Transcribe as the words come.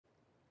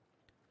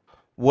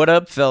What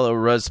up, fellow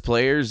Rust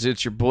players?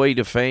 It's your boy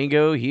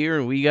Defango here,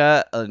 and we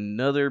got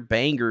another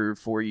banger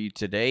for you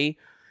today.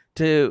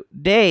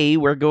 Today,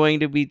 we're going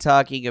to be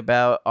talking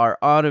about our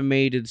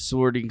automated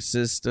sorting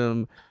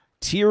system,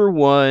 Tier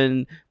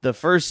 1. The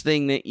first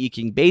thing that you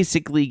can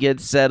basically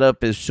get set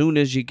up as soon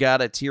as you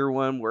got a Tier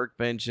 1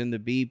 workbench and the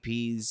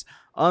BPs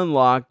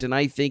unlocked, and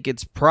I think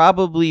it's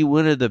probably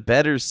one of the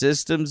better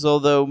systems,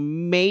 although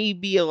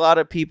maybe a lot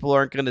of people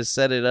aren't going to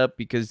set it up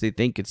because they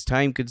think it's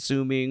time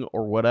consuming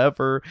or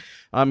whatever.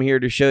 I'm here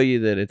to show you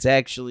that it's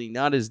actually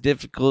not as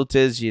difficult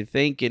as you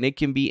think, and it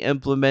can be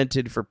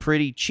implemented for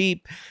pretty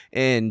cheap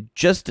in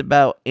just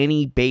about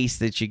any base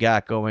that you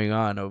got going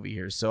on over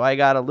here. So I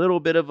got a little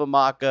bit of a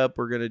mock-up.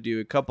 We're going to do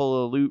a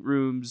couple of loot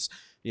rooms.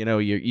 You know,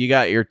 you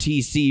got your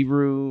TC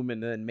room,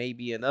 and then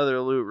maybe another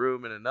loot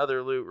room and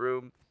another loot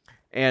room.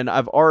 And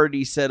I've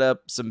already set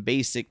up some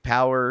basic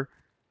power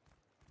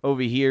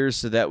over here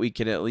so that we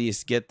can at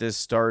least get this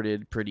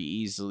started pretty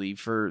easily.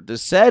 For the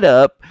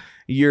setup,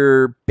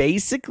 you're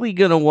basically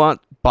going to want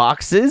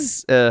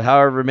boxes,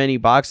 however many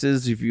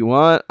boxes if you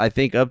want. I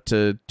think up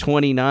to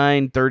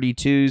 29,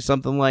 32,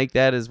 something like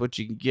that is what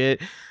you can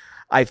get.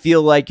 I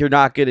feel like you're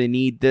not going to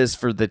need this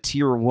for the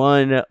tier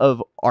 1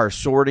 of our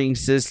sorting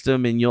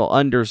system, and you'll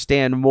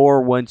understand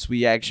more once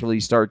we actually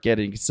start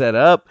getting set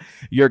up.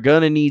 You're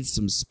going to need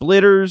some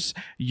splitters,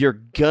 you're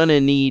going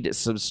to need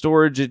some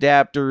storage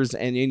adapters,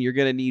 and then you're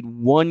going to need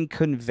one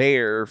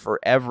conveyor for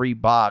every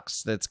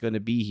box that's going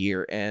to be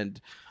here. And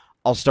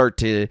I'll start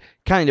to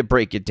kind of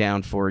break it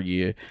down for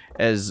you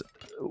as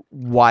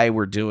why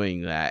we're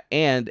doing that.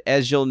 And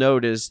as you'll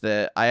notice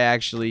that I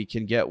actually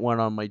can get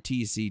one on my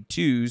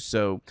TC2,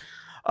 so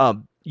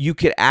you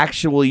could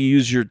actually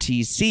use your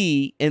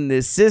TC in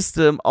this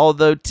system,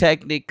 although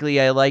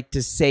technically I like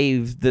to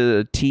save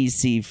the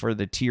TC for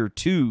the tier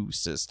 2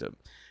 system.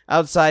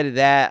 Outside of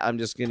that, I'm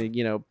just going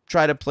to,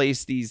 try to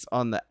place these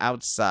on the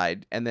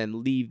outside and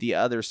then leave the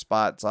other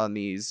spots on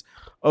these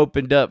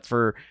opened up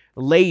for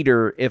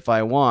later if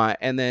I want.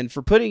 And then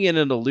for putting it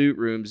into loot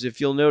rooms,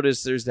 if you'll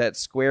notice, there's that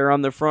square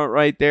on the front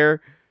right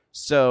there.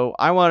 So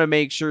I want to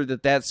make sure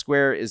that that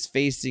square is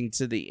facing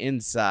to the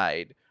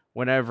inside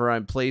whenever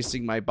I'm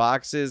placing my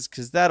boxes,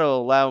 because that'll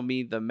allow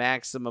me the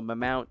maximum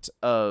amount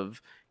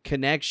of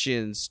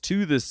connections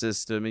to the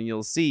system. And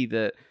you'll see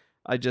that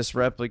I just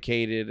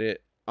replicated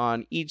it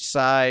on each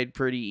side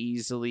pretty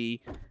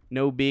easily,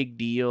 no big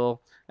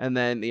deal. And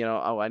then,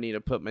 I need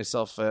to put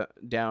myself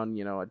down,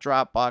 a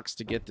drop box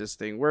to get this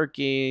thing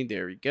working.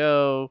 There we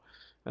go.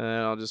 And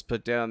then I'll just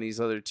put down these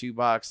other 2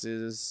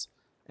 boxes,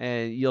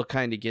 and you'll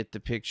kind of get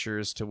the picture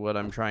as to what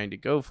I'm trying to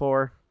go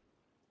for.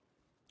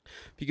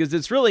 Because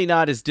it's really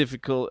not as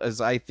difficult as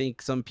I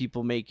think some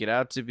people make it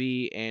out to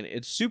be, and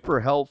it's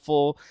super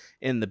helpful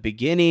in the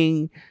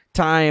beginning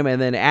time, and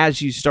then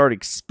as you start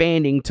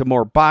expanding to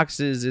more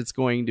boxes, it's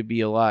going to be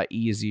a lot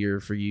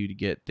easier for you to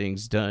get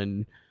things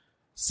done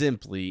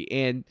simply.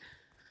 And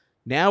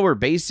now we're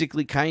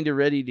basically kind of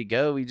ready to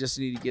go. We just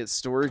need to get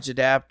storage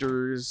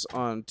adapters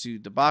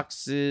onto the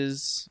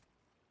boxes.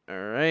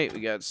 Alright,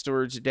 we got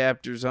storage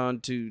adapters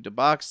onto the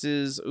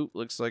boxes. Oh,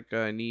 looks like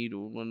I need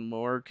one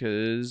more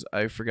because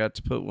I forgot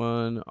to put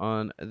one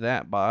on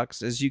that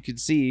box. As you can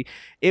see,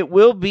 it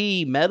will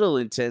be metal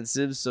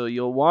intensive, so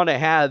you'll want to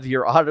have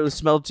your auto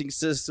smelting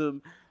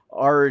system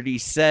already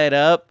set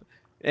up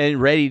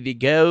and ready to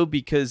go,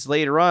 because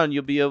later on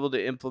you'll be able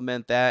to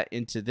implement that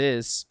into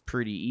this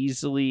pretty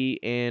easily,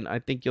 and I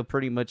think you'll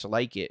pretty much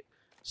like it.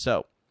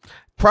 So,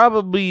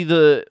 probably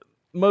the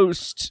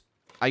most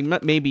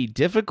maybe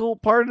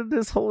difficult part of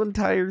this whole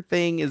entire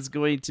thing is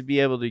going to be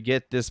able to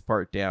get this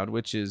part down,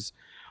 which is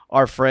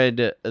our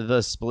friend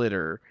the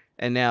splitter.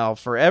 And now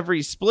for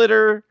every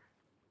splitter,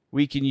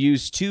 we can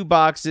use 2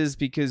 boxes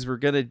because we're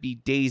going to be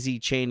daisy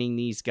chaining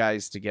these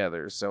guys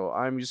together. So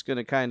I'm just going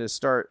to kind of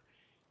start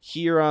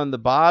here on the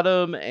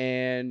bottom,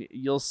 and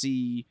you'll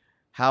see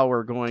how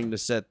we're going to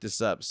set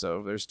this up.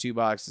 So there's 2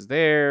 boxes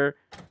there,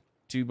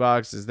 2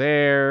 boxes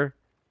there,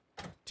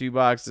 2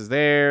 boxes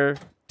there,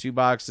 2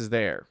 boxes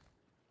there.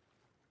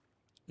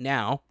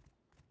 Now,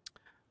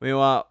 we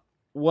want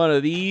one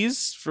of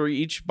these for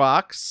each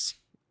box.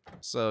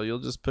 So you'll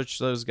just push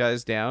those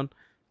guys down.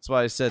 That's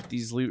why I set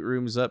these loot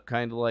rooms up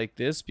kind of like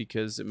this,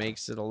 because it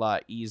makes it a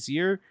lot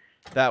easier.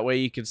 That way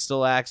you can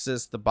still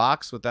access the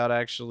box without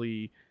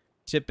actually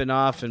tipping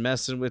off and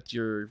messing with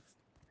your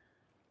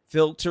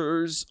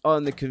filters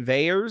on the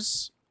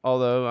conveyors.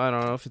 Although, I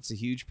don't know if it's a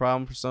huge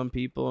problem for some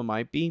people. It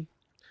might be.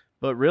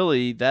 But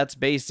really, that's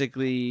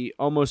basically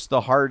almost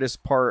the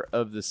hardest part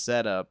of the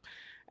setup.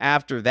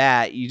 After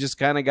that, you just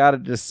kind of got to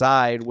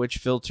decide which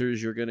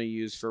filters you're going to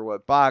use for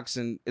what box,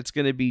 and it's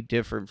going to be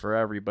different for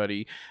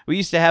everybody. We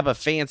used to have a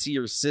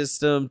fancier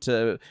system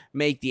to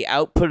make the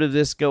output of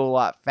this go a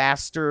lot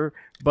faster,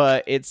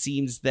 but it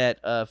seems that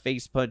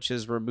Face Punch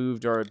has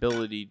removed our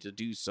ability to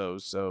do so,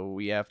 so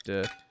we have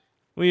to,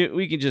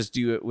 we can just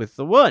do it with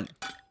the 1.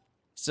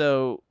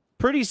 So,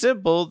 pretty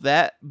simple.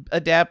 That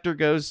adapter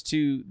goes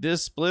to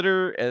this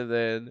splitter, and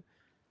then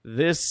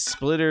this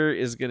splitter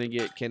is going to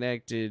get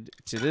connected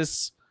to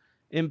this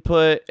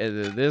input,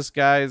 and then this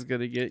guy is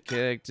going to get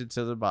connected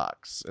to the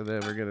box. And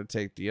then we're going to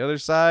take the other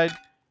side,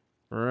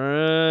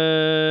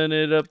 run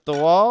it up the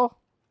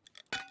wall,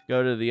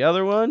 go to the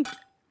other one,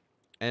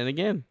 and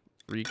again,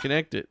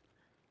 reconnect it.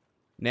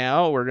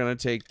 Now we're going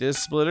to take this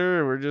splitter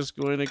and we're just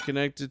going to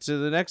connect it to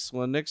the next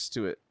one next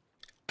to it.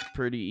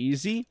 Pretty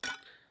easy.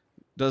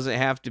 Doesn't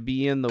have to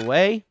be in the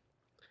way.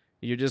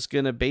 You're just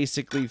going to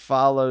basically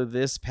follow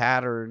this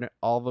pattern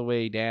all the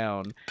way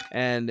down.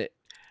 And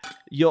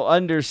you'll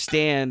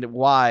understand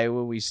why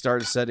when we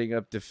start setting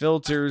up the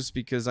filters,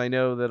 because I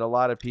know that a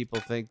lot of people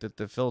think that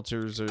the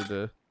filters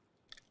are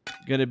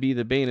going to be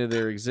the bane of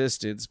their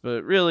existence,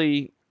 but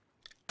really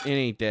it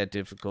ain't that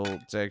difficult.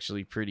 It's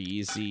actually pretty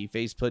easy.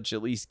 FacePunch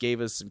at least gave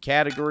us some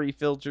category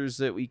filters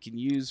that we can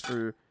use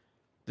for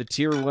the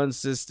tier 1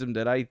 system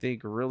that I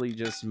think really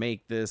just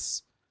make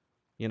this,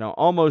 you know,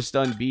 almost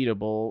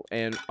unbeatable.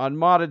 And on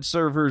modded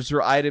servers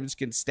where items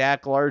can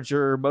stack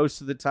larger, most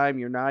of the time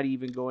you're not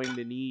even going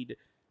to need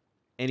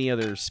any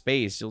other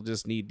space. You'll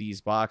just need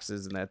these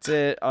boxes and that's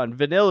it. On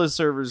vanilla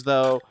servers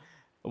though,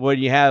 when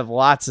you have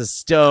lots of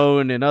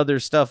stone and other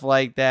stuff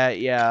like that,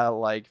 yeah,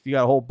 like if you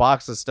got a whole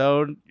box of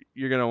stone,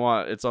 you're going to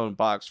want its own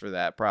box for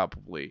that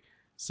probably.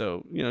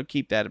 So, you know,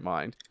 keep that in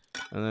mind.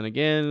 And then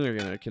again, we're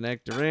going to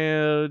connect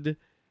around.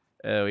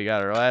 We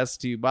got our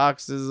last 2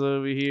 boxes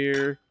over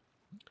here.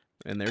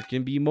 And there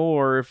can be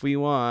more if we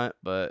want,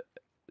 but,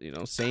 you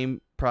know,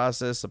 same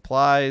process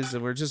applies.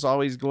 And we're just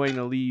always going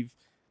to leave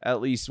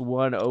at least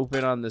one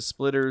open on the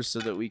splitters so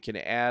that we can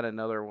add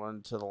another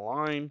one to the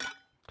line.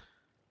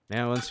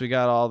 Now, once we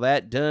got all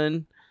that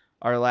done,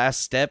 our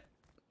last step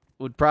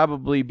would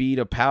probably be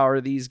to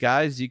power these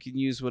guys. You can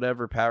use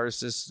whatever power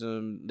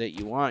system that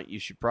you want. You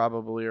should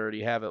probably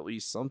already have at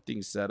least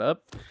something set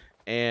up.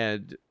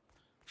 And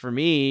for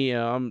me,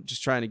 I'm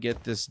just trying to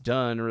get this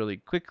done really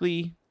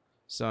quickly.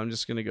 So I'm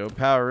just going to go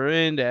power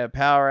in to add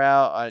power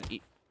out on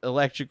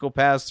electrical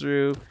pass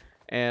through.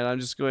 And I'm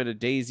just going to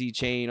daisy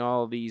chain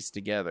all of these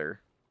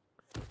together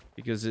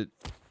because it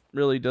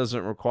really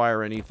doesn't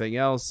require anything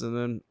else. And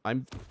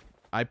then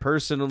I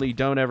personally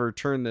don't ever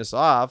turn this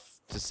off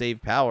to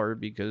save power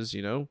because,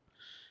 you know,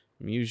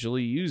 I'm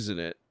usually using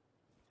it.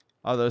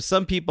 Although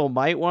some people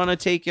might want to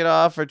take it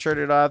off or turn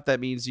it off. That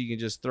means you can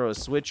just throw a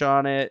switch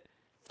on it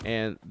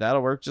and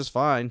that'll work just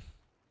fine.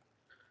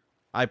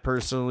 I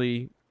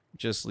personally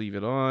just leave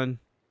it on.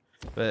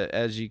 But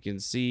as you can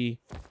see,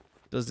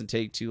 it doesn't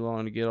take too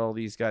long to get all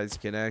these guys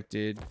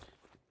connected.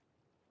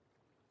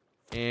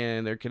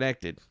 And they're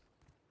connected.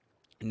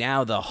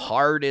 Now the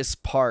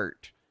hardest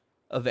part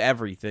of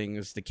everything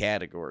is the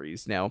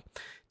categories. Now,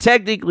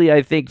 technically,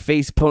 I think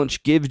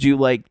FacePunch gives you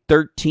like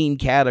 13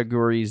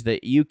 categories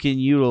that you can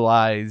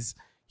utilize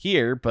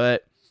here,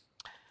 but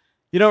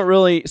you don't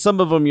really, some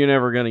of them you're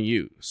never going to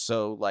use.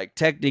 So, like,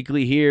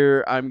 technically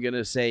here, I'm going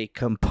to say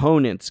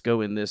components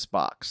go in this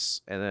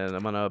box, and then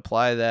I'm going to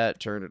apply that,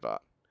 turn it on.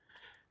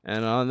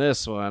 And on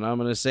this one, I'm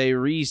going to say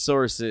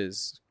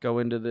resources go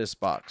into this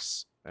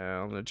box, and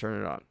I'm going to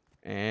turn it on.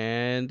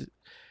 And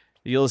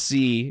you'll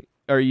see,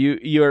 or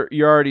you're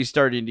already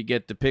starting to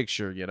get the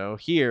picture, you know.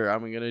 Here,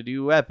 I'm going to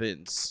do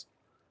weapons.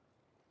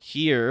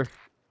 Here,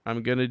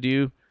 I'm going to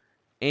do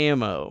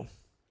ammo.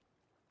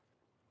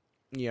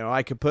 You know,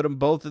 I could put them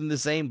both in the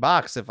same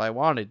box if I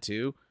wanted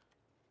to,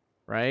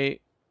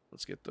 right?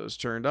 Let's get those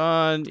turned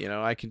on. You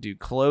know, I can do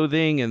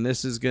clothing, and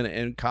this is going to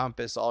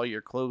encompass all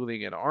your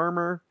clothing and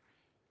armor.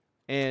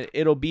 And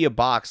it'll be a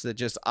box that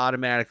just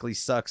automatically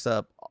sucks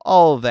up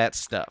all of that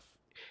stuff.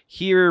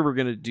 Here, we're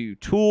going to do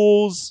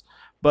tools.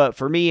 But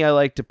for me, I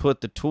like to put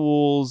the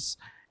tools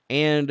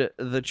and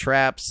the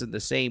traps in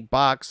the same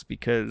box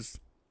because,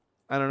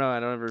 I don't know, I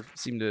don't ever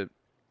seem to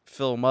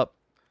fill them up.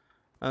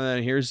 And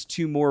then here's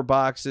 2 more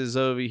boxes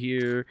over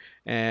here.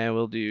 And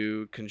we'll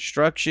do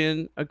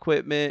construction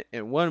equipment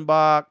in one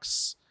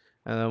box.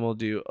 And then we'll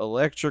do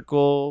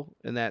electrical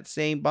in that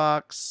same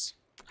box.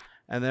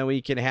 And then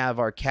we can have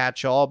our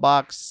catch-all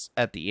box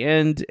at the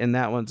end. And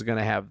that one's going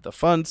to have the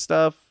fun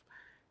stuff.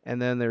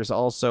 And then there's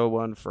also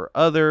one for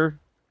other.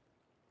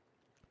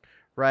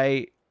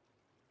 Right?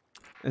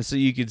 And so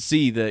you can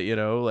see that, you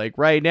know, like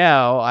right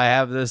now I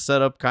have this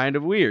set up kind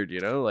of weird,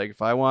 you know, like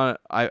if I want,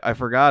 I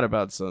forgot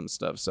about some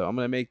stuff. So I'm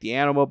going to make the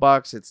animal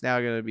box. It's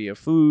now going to be a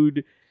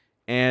food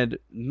and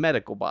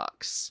medical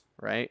box,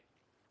 right?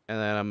 And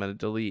then I'm going to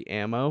delete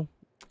ammo,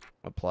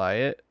 apply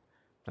it.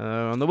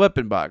 On the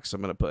weapon box,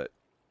 I'm going to put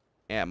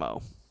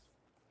ammo.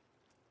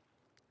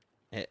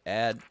 Hit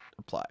add,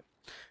 apply.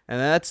 And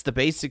that's the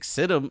basic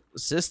system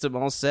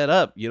all set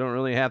up. You don't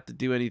really have to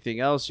do anything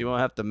else. You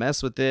won't have to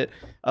mess with it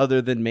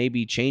other than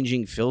maybe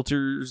changing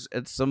filters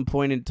at some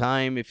point in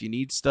time if you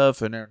need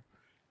stuff. And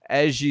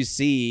as you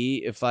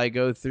see, if I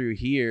go through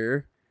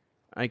here,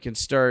 I can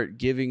start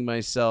giving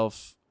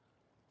myself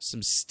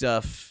some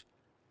stuff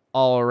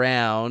all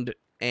around.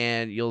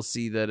 And you'll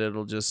see that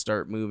it'll just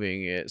start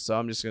moving it. So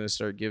I'm just going to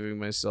start giving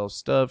myself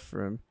stuff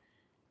from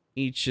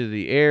each of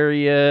the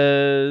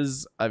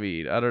areas. I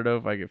mean, I don't know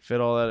if I can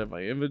fit all that in my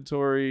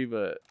inventory,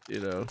 but, you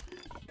know,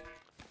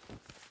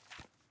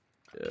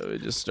 we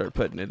just start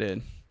putting it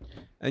in.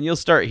 and you'll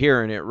start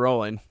hearing it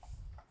rolling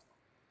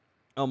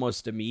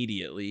almost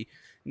immediately.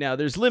 Now,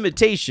 there's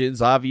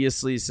limitations,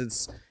 obviously,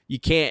 since you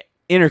can't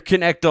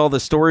interconnect all the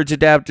storage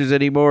adapters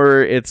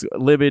anymore. It's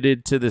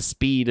limited to the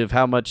speed of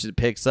how much it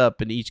picks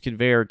up, and each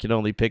conveyor can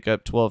only pick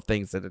up 12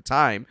 things at a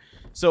time.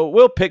 So it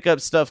will pick up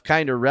stuff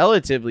kind of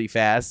relatively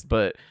fast,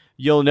 but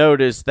you'll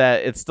notice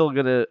that it's still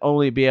going to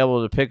only be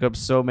able to pick up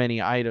so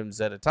many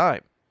items at a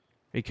time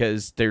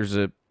because there's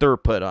a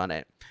throughput on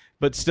it.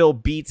 But still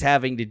beats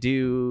having to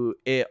do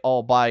it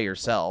all by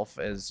yourself,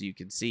 as you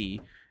can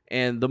see.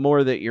 And the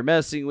more that you're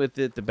messing with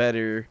it, the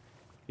better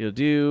you'll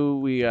do.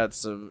 We got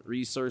some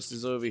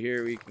resources over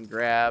here we can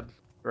grab,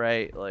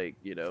 right? Like,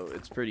 you know,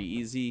 it's pretty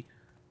easy.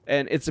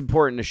 And it's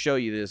important to show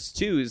you this,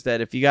 too, is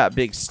that if you got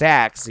big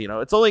stacks, you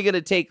know, it's only going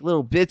to take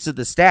little bits of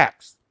the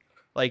stacks.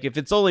 Like, if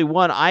it's only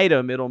one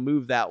item, it'll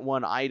move that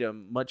one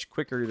item much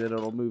quicker than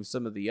it'll move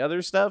some of the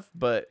other stuff.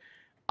 But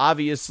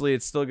obviously,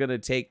 it's still going to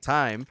take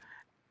time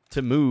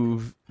to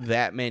move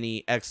that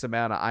many X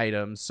amount of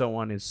items, so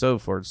on and so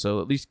forth. So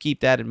at least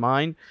keep that in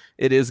mind.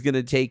 It is going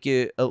to take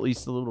it at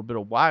least a little bit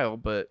of while,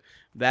 but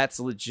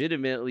that's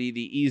legitimately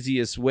the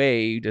easiest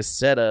way to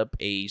set up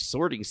a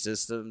sorting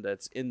system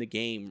that's in the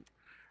game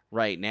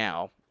right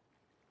now.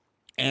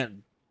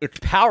 And it's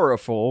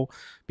powerful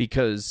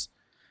because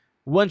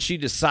once you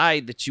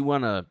decide that you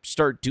want to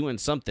start doing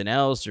something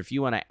else, or if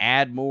you want to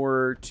add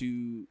more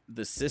to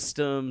the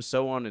system,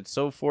 so on and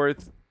so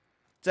forth,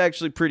 it's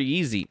actually pretty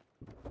easy.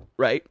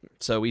 Right,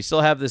 so we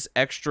still have this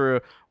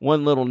extra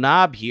one little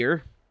knob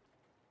here.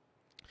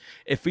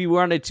 If we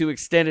wanted to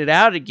extend it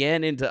out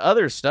again into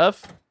other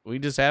stuff, we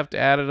just have to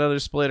add another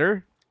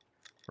splitter,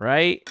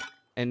 right?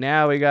 And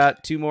now we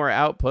got 2 more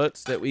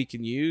outputs that we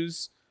can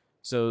use.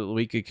 So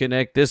we could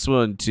connect this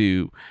one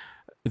to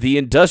the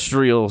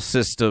industrial furnace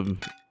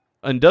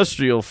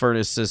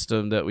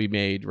system that we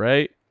made,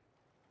 right?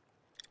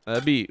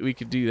 We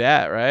could do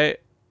that, right?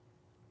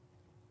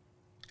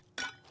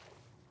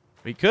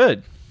 We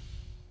could.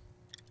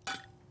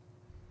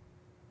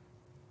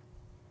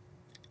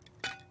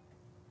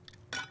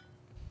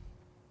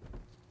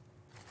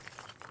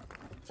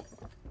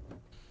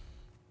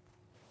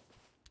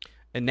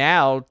 And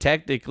now,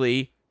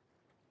 technically,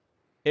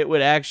 it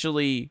would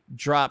actually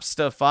drop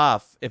stuff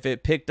off. If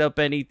it picked up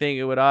anything,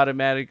 it would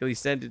automatically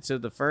send it to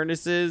the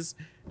furnaces,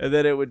 and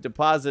then it would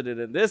deposit it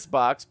in this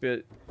box.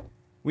 But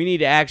we need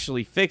to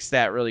actually fix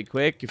that really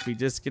quick. If we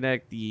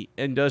disconnect the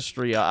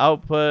industrial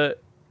output,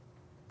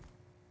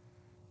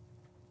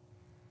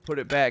 put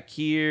it back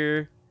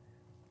here,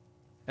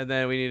 and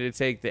then we need to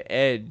take the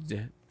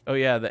end. Oh,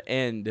 yeah, the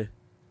end.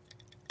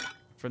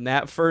 From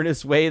that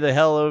furnace way the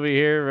hell over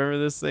here.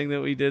 Remember this thing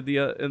that we did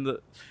in the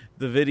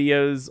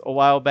videos a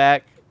while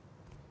back?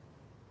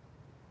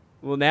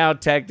 Well, now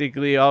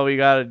technically all we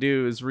got to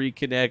do is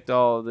reconnect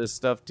all of this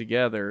stuff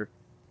together.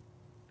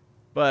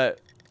 But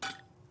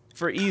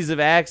for ease of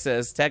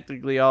access,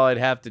 technically all I'd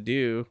have to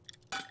do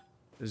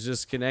is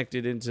just connect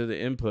it into the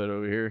input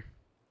over here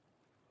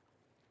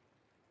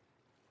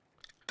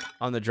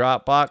on the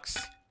drop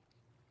box.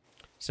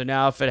 So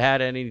now if it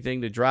had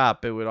anything to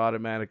drop, it would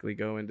automatically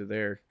go into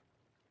there.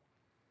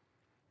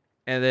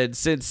 And then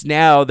since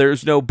now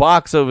there's no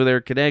box over there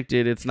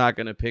connected, it's not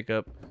going to pick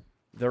up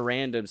the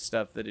random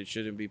stuff that it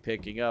shouldn't be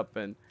picking up.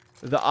 And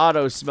the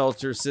auto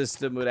smelter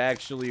system would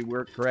actually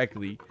work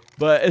correctly.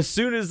 But as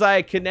soon as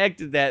I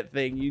connected that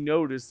thing, you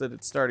notice that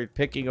it started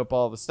picking up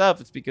all the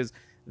stuff. It's because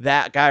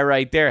that guy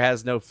right there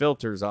has no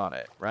filters on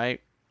it,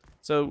 right?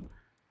 So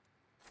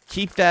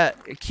keep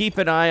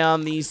an eye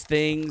on these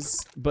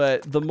things,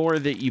 but the more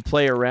that you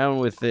play around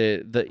with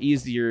it, the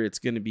easier it's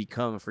going to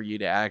become for you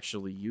to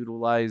actually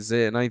utilize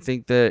it. And I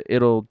think that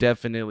it'll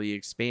definitely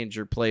expand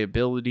your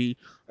playability.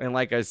 And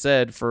like I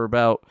said, for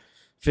about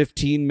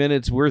 15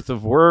 minutes worth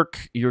of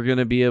work, you're going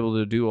to be able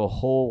to do a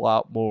whole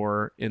lot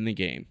more in the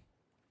game.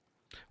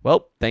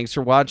 Well, thanks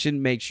for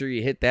watching. Make sure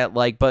you hit that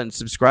like button,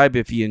 subscribe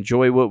if you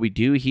enjoy what we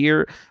do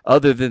here.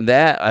 Other than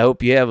that, I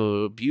hope you have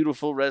a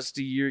beautiful rest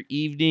of your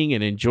evening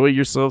and enjoy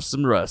yourself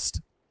some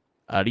Rust.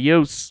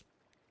 Adios.